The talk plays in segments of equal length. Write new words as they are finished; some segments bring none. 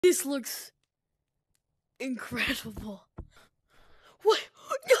This looks incredible. What?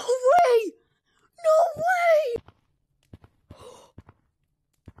 No way! No way!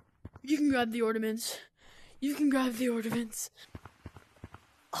 You can grab the ornaments. You can grab the ornaments.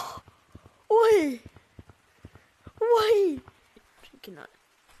 Oh, wait! Wait! You cannot.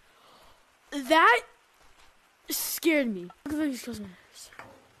 That scared me. Look at these customers.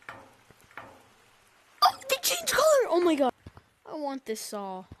 Oh, they changed color! Oh my god. I want this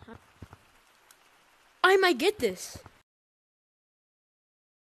saw. I might get this.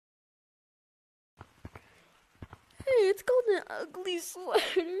 Hey, it's called an ugly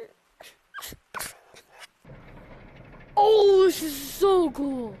sweater. Oh, this is so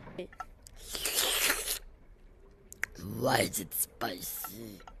cool. Why is it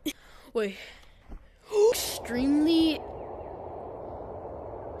spicy? Wait. Extremely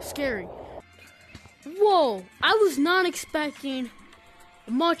scary. Whoa, I was not expecting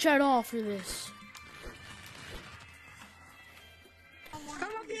much at all for this.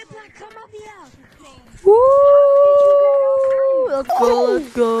 Woo! Let's go,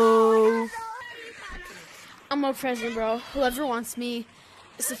 let's go. I'm a present, bro. Whoever wants me,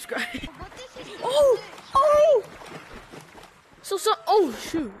 subscribe. Oh! Oh,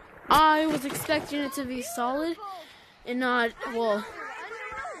 shoot. I was expecting it to be solid and not, well.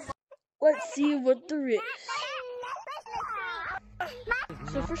 Let's see what there is.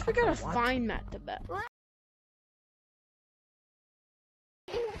 So first we gotta find Matt the bet. What?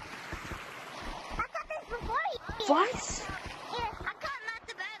 What?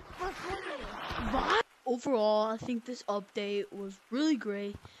 Overall, I think this update was really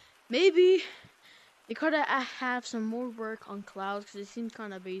great. Maybe they could have some more work on clouds because it seems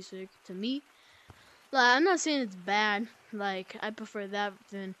kind of basic to me. Like, I'm not saying it's bad. Like, I prefer that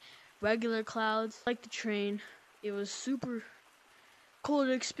than regular clouds. Like the train, it was super cool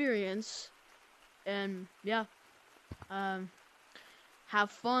to experience. And yeah,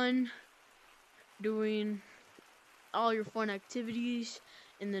 have fun doing all your fun activities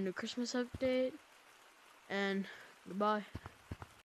in the new Christmas update. And goodbye.